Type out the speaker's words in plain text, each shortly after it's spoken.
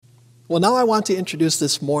Well, now I want to introduce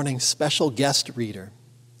this morning's special guest reader.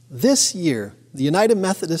 This year, the United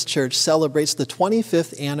Methodist Church celebrates the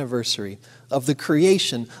 25th anniversary of the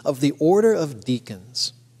creation of the Order of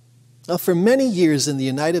Deacons. Now, for many years in the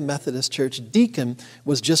United Methodist Church, deacon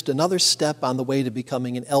was just another step on the way to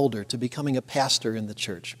becoming an elder, to becoming a pastor in the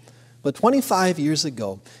church. But 25 years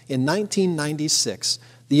ago, in 1996,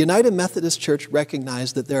 the United Methodist Church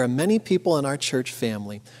recognized that there are many people in our church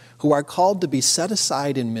family who are called to be set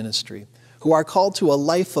aside in ministry, who are called to a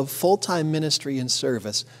life of full-time ministry and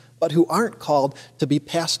service, but who aren't called to be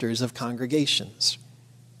pastors of congregations.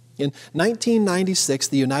 In 1996,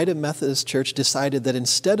 the United Methodist Church decided that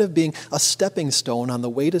instead of being a stepping stone on the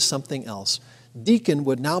way to something else, deacon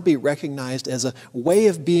would now be recognized as a way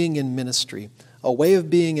of being in ministry, a way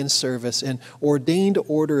of being in service, an ordained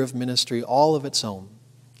order of ministry all of its own.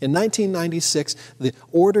 In 1996, the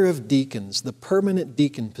Order of Deacons, the permanent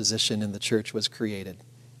deacon position in the church, was created.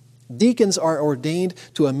 Deacons are ordained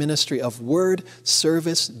to a ministry of word,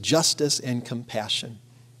 service, justice, and compassion.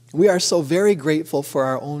 We are so very grateful for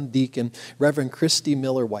our own deacon, Reverend Christy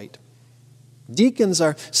Miller-White. Deacons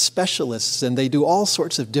are specialists, and they do all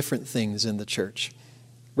sorts of different things in the church.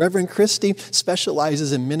 Reverend Christy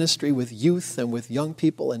specializes in ministry with youth and with young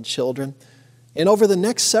people and children. And over the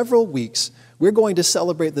next several weeks, we're going to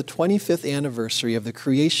celebrate the 25th anniversary of the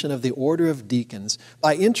creation of the Order of Deacons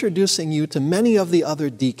by introducing you to many of the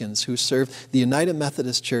other deacons who serve the United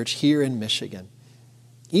Methodist Church here in Michigan.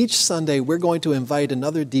 Each Sunday, we're going to invite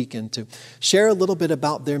another deacon to share a little bit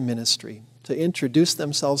about their ministry, to introduce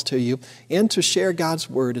themselves to you, and to share God's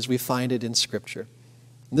Word as we find it in Scripture.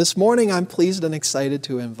 This morning, I'm pleased and excited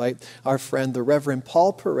to invite our friend, the Reverend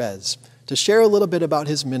Paul Perez, to share a little bit about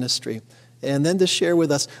his ministry, and then to share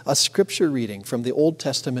with us a scripture reading from the Old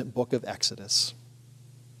Testament book of Exodus.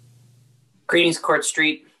 Greetings, Court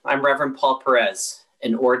Street. I'm Reverend Paul Perez,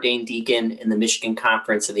 an ordained deacon in the Michigan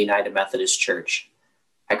Conference of the United Methodist Church.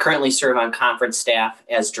 I currently serve on conference staff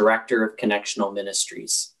as Director of Connectional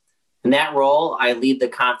Ministries. In that role, I lead the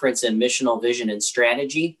conference in missional vision and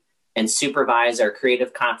strategy and supervise our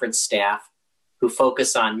creative conference staff who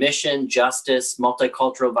focus on mission, justice,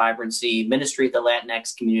 multicultural vibrancy, ministry with the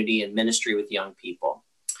Latinx community, and ministry with young people.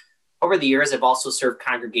 Over the years, I've also served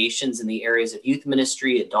congregations in the areas of youth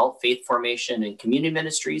ministry, adult faith formation, and community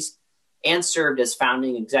ministries, and served as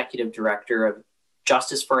founding executive director of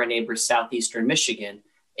Justice for Our Neighbors Southeastern Michigan,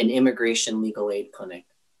 an immigration legal aid clinic.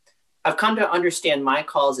 I've come to understand my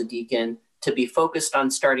call as a deacon to be focused on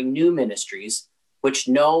starting new ministries, which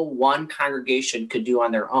no one congregation could do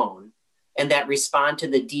on their own, and that respond to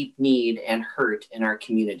the deep need and hurt in our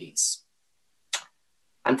communities.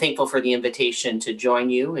 I'm thankful for the invitation to join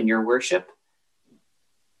you in your worship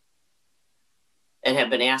and have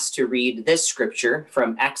been asked to read this scripture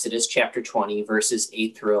from Exodus chapter 20, verses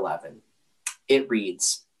 8 through 11. It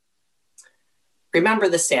reads, "Remember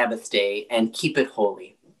the Sabbath day and keep it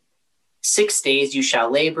holy. 6 days you shall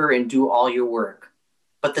labor and do all your work,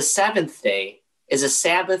 but the seventh day is a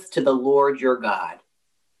Sabbath to the Lord your God.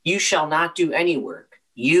 You shall not do any work,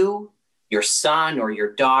 you, your son or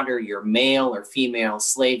your daughter, your male or female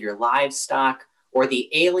slave, your livestock, or the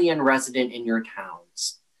alien resident in your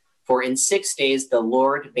towns. For in 6 days the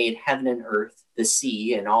Lord made heaven and earth, the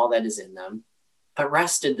sea, and all that is in them, but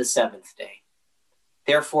rested the seventh day.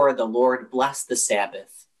 Therefore the Lord blessed the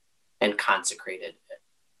Sabbath and consecrated it."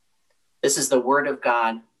 This is the word of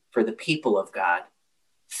God for the people of God.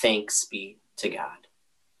 Thanks be to God.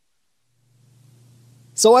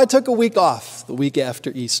 So I took a week off the week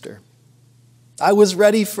after Easter. I was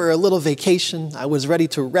ready for a little vacation. I was ready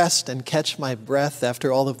to rest and catch my breath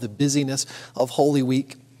after all of the busyness of Holy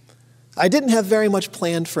Week. I didn't have very much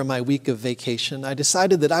planned for my week of vacation. I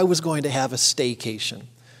decided that I was going to have a staycation.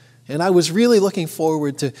 And I was really looking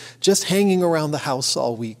forward to just hanging around the house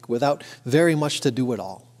all week without very much to do at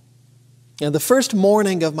all. And the first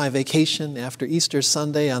morning of my vacation after Easter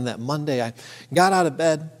Sunday, on that Monday, I got out of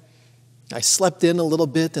bed. I slept in a little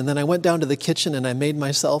bit, and then I went down to the kitchen and I made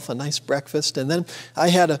myself a nice breakfast. And then I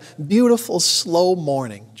had a beautiful, slow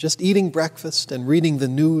morning, just eating breakfast and reading the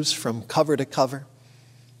news from cover to cover.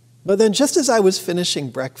 But then just as I was finishing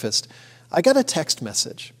breakfast, I got a text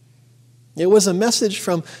message. It was a message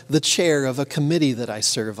from the chair of a committee that I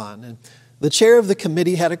serve on. And the chair of the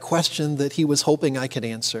committee had a question that he was hoping I could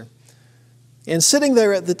answer. And sitting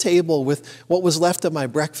there at the table with what was left of my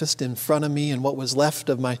breakfast in front of me and what was left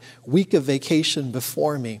of my week of vacation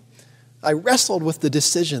before me, I wrestled with the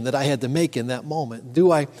decision that I had to make in that moment.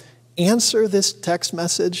 Do I answer this text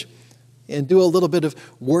message and do a little bit of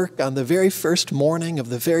work on the very first morning of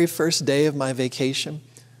the very first day of my vacation?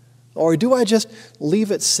 Or do I just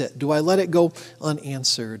leave it sit? Do I let it go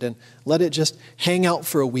unanswered and let it just hang out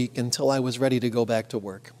for a week until I was ready to go back to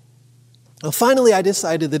work? Well, finally, I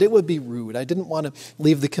decided that it would be rude. I didn't want to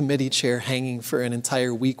leave the committee chair hanging for an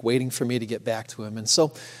entire week waiting for me to get back to him. And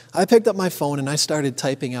so I picked up my phone and I started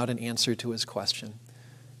typing out an answer to his question.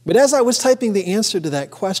 But as I was typing the answer to that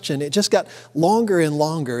question, it just got longer and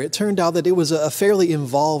longer. It turned out that it was a fairly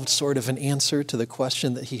involved sort of an answer to the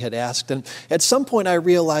question that he had asked. And at some point, I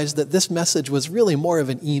realized that this message was really more of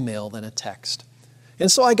an email than a text.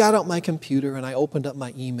 And so I got out my computer and I opened up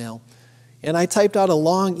my email. And I typed out a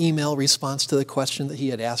long email response to the question that he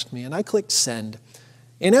had asked me. And I clicked send.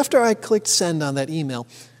 And after I clicked send on that email,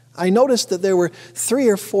 I noticed that there were 3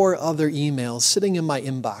 or 4 other emails sitting in my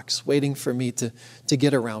inbox waiting for me to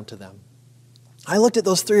get around to them. I looked at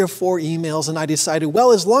those 3 or 4 emails and I decided,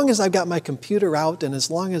 well, as long as I've got my computer out and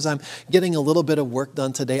as long as I'm getting a little bit of work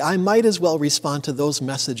done today, I might as well respond to those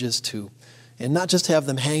messages too and not just have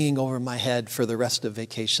them hanging over my head for the rest of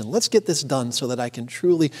vacation. Let's get this done so that I can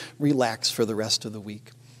truly relax for the rest of the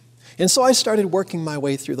week. And so I started working my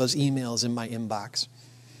way through those emails in my inbox.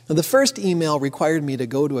 The first email required me to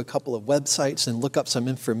go to a couple of websites and look up some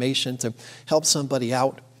information to help somebody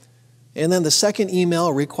out. And then the second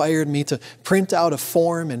email required me to print out a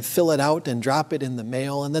form and fill it out and drop it in the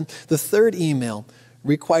mail. And then the third email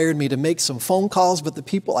required me to make some phone calls, but the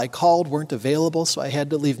people I called weren't available, so I had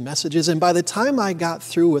to leave messages. And by the time I got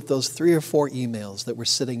through with those 3 or 4 emails that were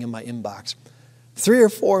sitting in my inbox, 3 or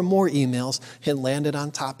 4 more emails had landed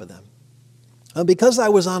on top of them. Because I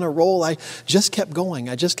was on a roll, I just kept going.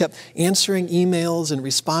 I just kept answering emails and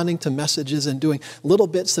responding to messages and doing little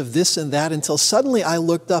bits of this and that until suddenly I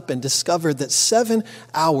looked up and discovered that 7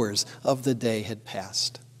 hours of the day had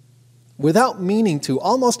passed. Without meaning to,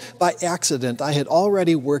 almost by accident, I had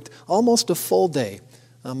already worked almost a full day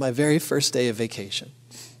on my very first day of vacation.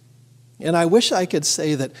 And I wish I could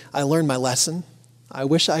say that I learned my lesson. I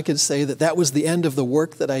wish I could say that that was the end of the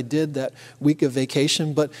work that I did that week of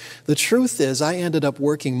vacation, but the truth is I ended up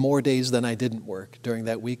working more days than I didn't work during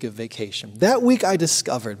that week of vacation. That week I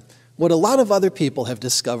discovered what a lot of other people have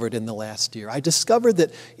discovered in the last year. I discovered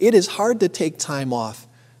that it is hard to take time off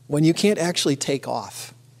when you can't actually take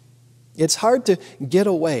off. It's hard to get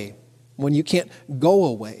away when you can't go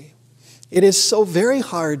away. It is so very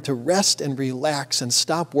hard to rest and relax and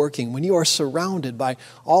stop working when you are surrounded by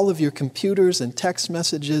all of your computers and text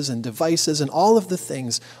messages and devices and all of the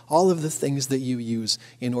things that you use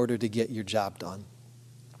in order to get your job done.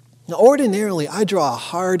 Now, ordinarily, I draw a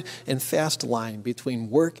hard and fast line between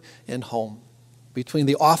work and home, between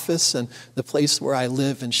the office and the place where I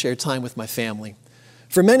live and share time with my family.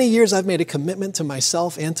 For many years, I've made a commitment to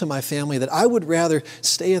myself and to my family that I would rather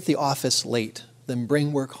stay at the office late than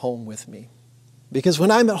bring work home with me. Because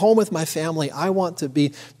when I'm at home with my family, I want to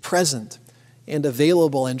be present and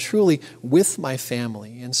available and truly with my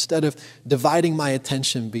family instead of dividing my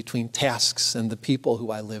attention between tasks and the people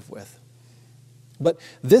who I live with. But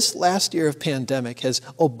this last year of pandemic has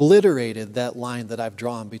obliterated that line that I've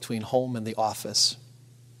drawn between home and the office.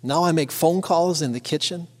 Now I make phone calls in the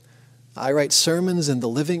kitchen. I write sermons in the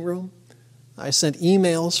living room. I send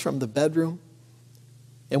emails from the bedroom.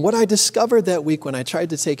 And what I discovered that week when I tried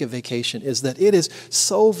to take a vacation is that it is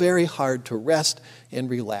so very hard to rest and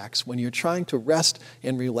relax when you're trying to rest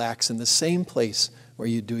and relax in the same place where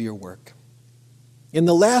you do your work. In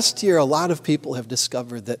the last year, a lot of people have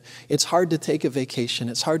discovered that it's hard to take a vacation,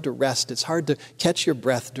 it's hard to rest, it's hard to catch your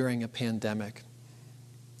breath during a pandemic.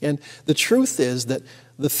 And the truth is that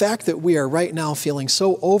the fact that we are right now feeling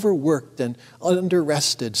so overworked and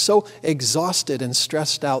under-rested, so exhausted and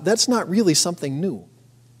stressed out, that's not really something new.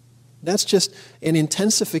 That's just an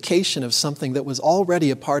intensification of something that was already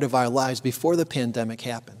a part of our lives before the pandemic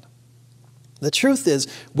happened. The truth is,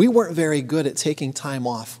 we weren't very good at taking time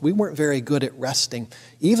off. We weren't very good at resting,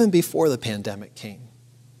 even before the pandemic came.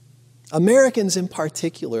 Americans in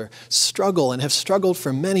particular struggle and have struggled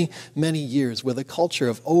for many, many years with a culture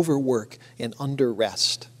of overwork and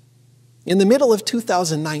under-rest. In the middle of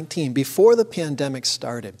 2019, before the pandemic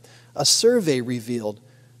started, a survey revealed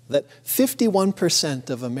that 51%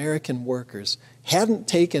 of American workers hadn't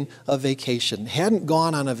taken a vacation, hadn't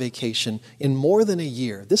gone on a vacation in more than a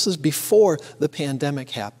year. This is before the pandemic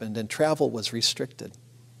happened and travel was restricted.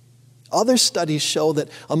 Other studies show that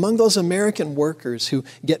among those American workers who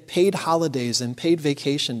get paid holidays and paid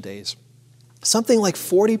vacation days, something like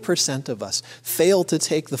 40% of us fail to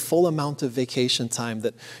take the full amount of vacation time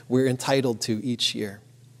that we're entitled to each year.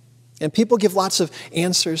 And people give lots of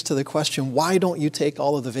answers to the question, why don't you take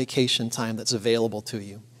all of the vacation time that's available to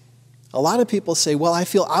you? A lot of people say, well, I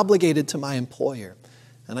feel obligated to my employer,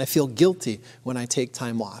 and I feel guilty when I take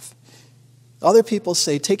time off. Other people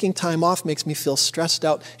say taking time off makes me feel stressed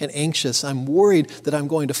out and anxious. I'm worried that I'm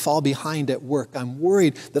going to fall behind at work. I'm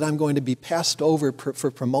worried that I'm going to be passed over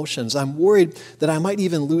for promotions. I'm worried that I might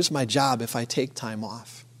even lose my job if I take time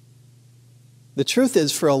off. The truth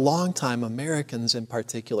is, for a long time, Americans in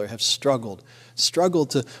particular have struggled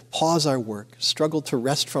to pause our work, struggled to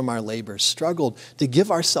rest from our labor, struggled to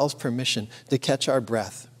give ourselves permission to catch our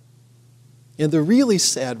breath. And the really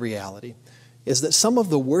sad reality is that some of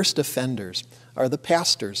the worst offenders are the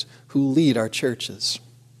pastors who lead our churches.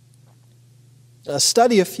 A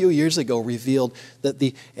study a few years ago revealed that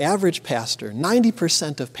the average pastor,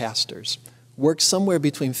 90% of pastors, work somewhere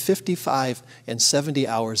between 55 and 70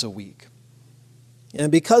 hours a week.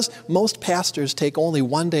 And because most pastors take only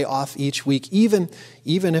one day off each week, even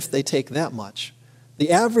if they take that much,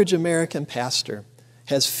 the average American pastor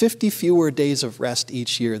has 50 fewer days of rest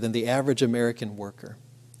each year than the average American worker.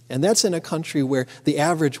 And that's in a country where the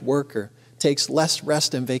average worker takes less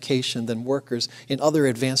rest and vacation than workers in other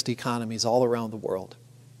advanced economies all around the world.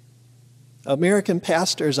 American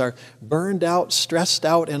pastors are burned out, stressed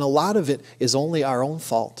out, and a lot of it is only our own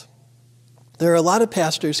fault. There are a lot of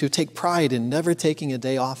pastors who take pride in never taking a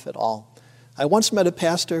day off at all. I once met a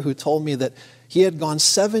pastor who told me that he had gone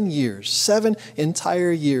 7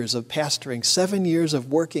 entire years of pastoring, 7 years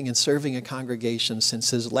of working and serving a congregation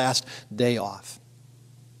since his last day off.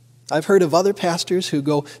 I've heard of other pastors who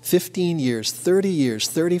go 15 years, 30 years,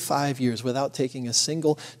 35 years without taking a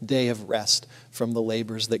single day of rest from the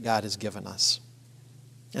labors that God has given us.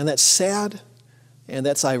 And that's sad, and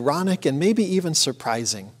that's ironic, and maybe even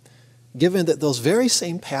surprising, given that those very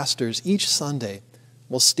same pastors each Sunday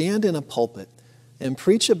will stand in a pulpit and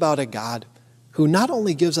preach about a God who not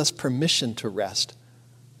only gives us permission to rest,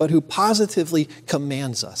 but who positively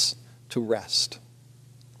commands us to rest.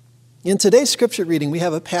 In today's scripture reading, we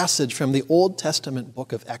have a passage from the Old Testament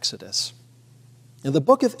book of Exodus. And the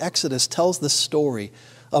book of Exodus tells the story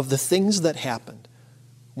of the things that happened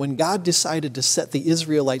when God decided to set the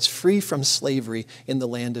Israelites free from slavery in the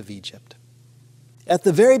land of Egypt. At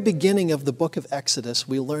the very beginning of the book of Exodus,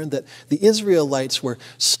 we learn that the Israelites were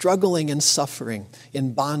struggling and suffering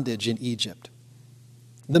in bondage in Egypt.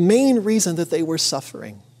 The main reason that they were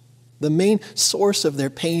suffering, the main source of their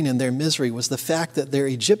pain and their misery, was the fact that their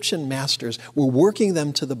Egyptian masters were working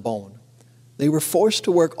them to the bone. They were forced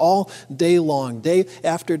to work all day long, day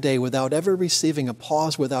after day, without ever receiving a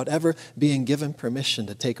pause, without ever being given permission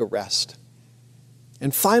to take a rest.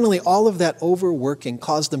 And finally, all of that overworking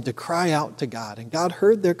caused them to cry out to God, and God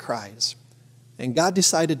heard their cries. And God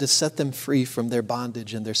decided to set them free from their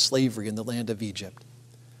bondage and their slavery in the land of Egypt.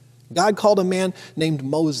 God called a man named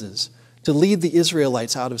Moses to lead the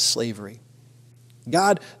Israelites out of slavery.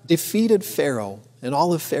 God defeated Pharaoh and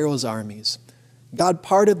all of Pharaoh's armies. God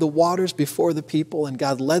parted the waters before the people, and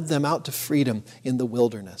God led them out to freedom in the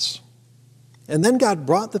wilderness. And then God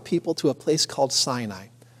brought the people to a place called Sinai,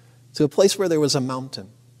 to a place where there was a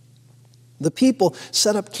mountain. The people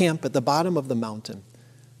set up camp at the bottom of the mountain,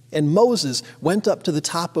 and Moses went up to the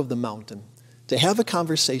top of the mountain to have a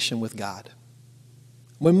conversation with God.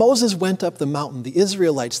 When Moses went up the mountain, the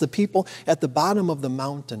Israelites, the people at the bottom of the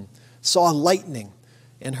mountain, saw lightning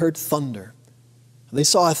and heard thunder. They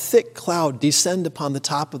saw a thick cloud descend upon the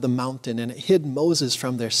top of the mountain, and it hid Moses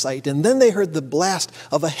from their sight. And then they heard the blast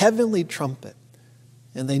of a heavenly trumpet,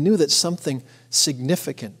 and they knew that something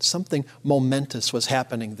significant, something momentous was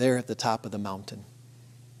happening there at the top of the mountain.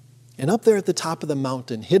 And up there at the top of the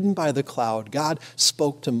mountain, hidden by the cloud, God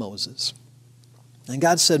spoke to Moses. And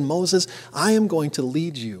God said, "Moses, I am going to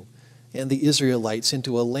lead you and the Israelites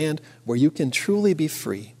into a land where you can truly be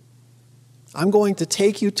free. I'm going to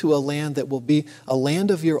take you to a land that will be a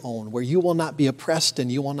land of your own, where you will not be oppressed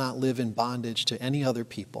and you will not live in bondage to any other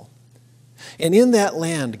people. And in that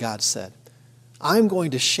land," God said, "I'm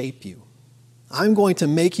going to shape you. I'm going to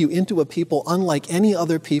make you into a people unlike any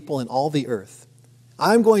other people in all the earth.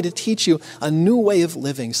 I'm going to teach you a new way of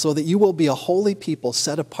living so that you will be a holy people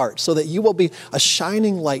set apart, so that you will be a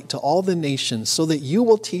shining light to all the nations, so that you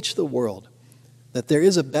will teach the world that there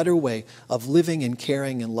is a better way of living and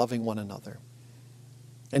caring and loving one another.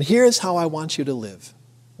 And here is how I want you to live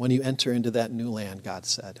when you enter into that new land," God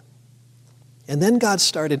said. And then God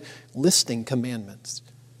started listing commandments.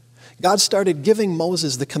 God started giving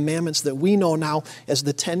Moses the commandments that we know now as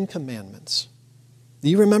the 10 Commandments. Do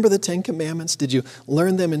you remember the 10 Commandments? Did you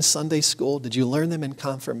learn them in Sunday school? Did you learn them in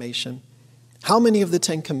confirmation? How many of the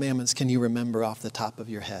 10 Commandments can you remember off the top of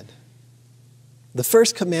your head? The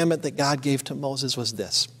first commandment that God gave to Moses was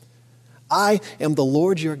this: "I am the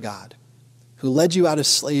Lord your God, who led you out of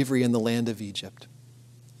slavery in the land of Egypt.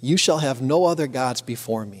 You shall have no other gods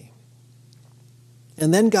before me."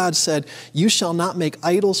 And then God said, "You shall not make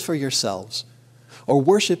idols for yourselves or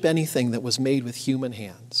worship anything that was made with human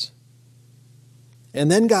hands."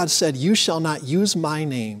 And then God said, "You shall not use my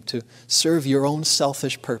name to serve your own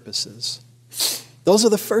selfish purposes." Those are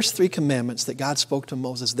the first 3 commandments that God spoke to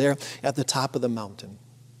Moses there at the top of the mountain.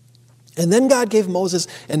 And then God gave Moses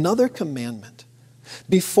another commandment.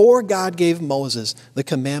 Before God gave Moses the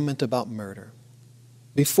commandment about murder,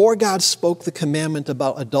 before God spoke the commandment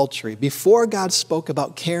about adultery, before God spoke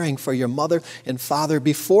about caring for your mother and father,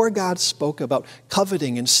 before God spoke about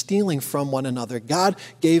coveting and stealing from one another, God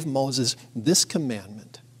gave Moses this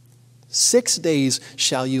commandment: 6 days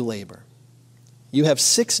shall you labor. You have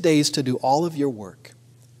 6 days to do all of your work.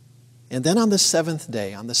 And then on the 7th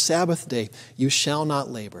day, on the Sabbath day, you shall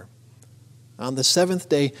not labor. On the 7th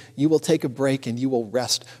day, you will take a break and you will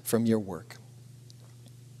rest from your work.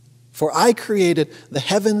 For I created the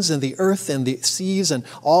heavens and the earth and the seas and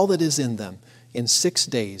all that is in them in 6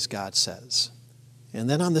 days, God says. And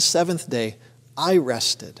then on the 7th day, I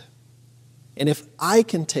rested. And if I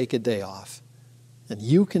can take a day off, then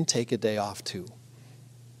you can take a day off too.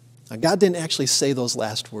 Now, God didn't actually say those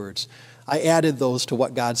last words. I added those to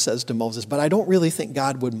what God says to Moses, but I don't really think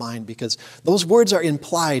God would mind because those words are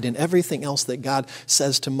implied in everything else that God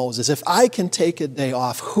says to Moses. If I can take a day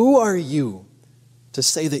off, who are you to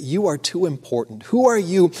say that you are too important? Who are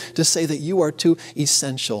you to say that you are too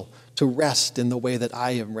essential to rest in the way that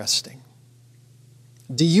I am resting?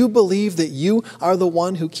 Do you believe that you are the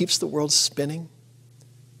one who keeps the world spinning?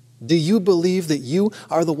 Do you believe that you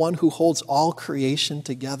are the one who holds all creation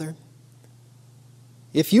together?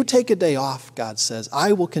 If you take a day off, God says,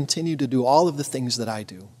 I will continue to do all of the things that I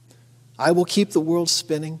do. I will keep the world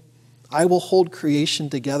spinning. I will hold creation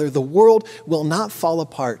together. The world will not fall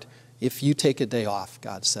apart if you take a day off,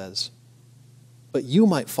 God says. But you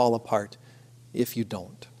might fall apart if you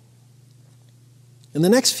don't. In the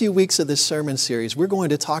next few weeks of this sermon series, we're going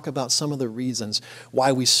to talk about some of the reasons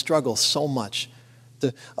why we struggle so much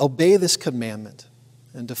to obey this commandment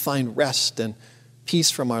and to find rest and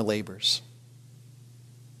peace from our labors.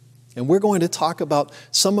 And we're going to talk about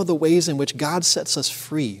some of the ways in which God sets us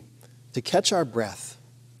free to catch our breath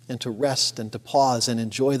and to rest and to pause and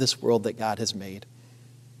enjoy this world that God has made.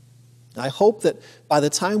 I hope that by the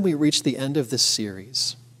time we reach the end of this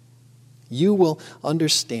series, you will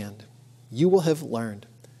understand, you will have learned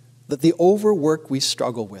that the overwork we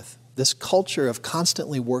struggle with, this culture of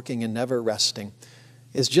constantly working and never resting,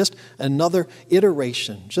 is just another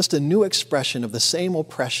iteration, just a new expression of the same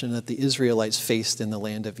oppression that the Israelites faced in the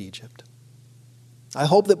land of Egypt. I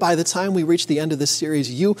hope that by the time we reach the end of this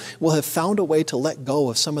series, you will have found a way to let go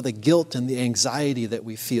of some of the guilt and the anxiety that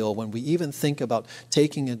we feel when we even think about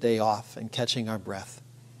taking a day off and catching our breath.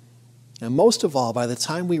 And most of all, by the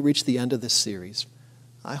time we reach the end of this series,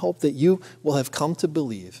 I hope that you will have come to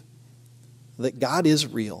believe that God is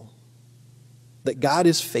real, that God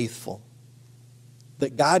is faithful,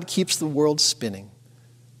 that God keeps the world spinning,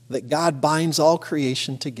 that God binds all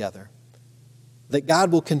creation together, that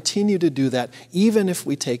God will continue to do that even if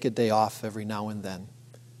we take a day off every now and then.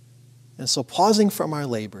 And so pausing from our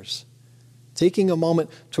labors, taking a moment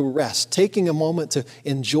to rest, taking a moment to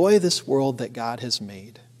enjoy this world that God has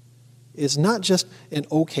made, is not just an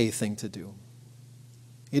okay thing to do.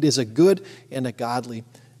 It is a good and a godly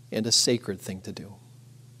and a sacred thing to do.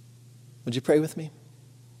 Would you pray with me?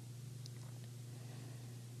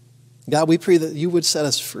 God, we pray that you would set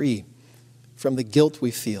us free from the guilt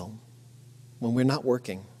we feel when we're not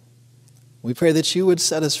working. We pray that you would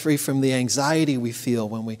set us free from the anxiety we feel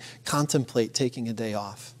when we contemplate taking a day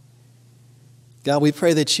off. God, we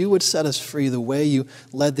pray that you would set us free the way you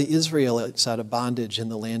led the Israelites out of bondage in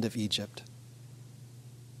the land of Egypt.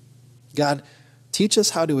 God, teach us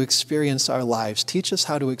how to experience our lives. Teach us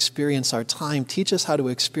how to experience our time. Teach us how to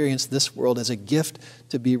experience this world as a gift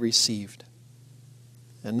to be received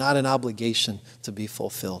and not an obligation to be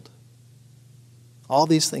fulfilled. All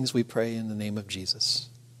these things we pray in the name of Jesus.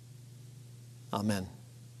 Amen.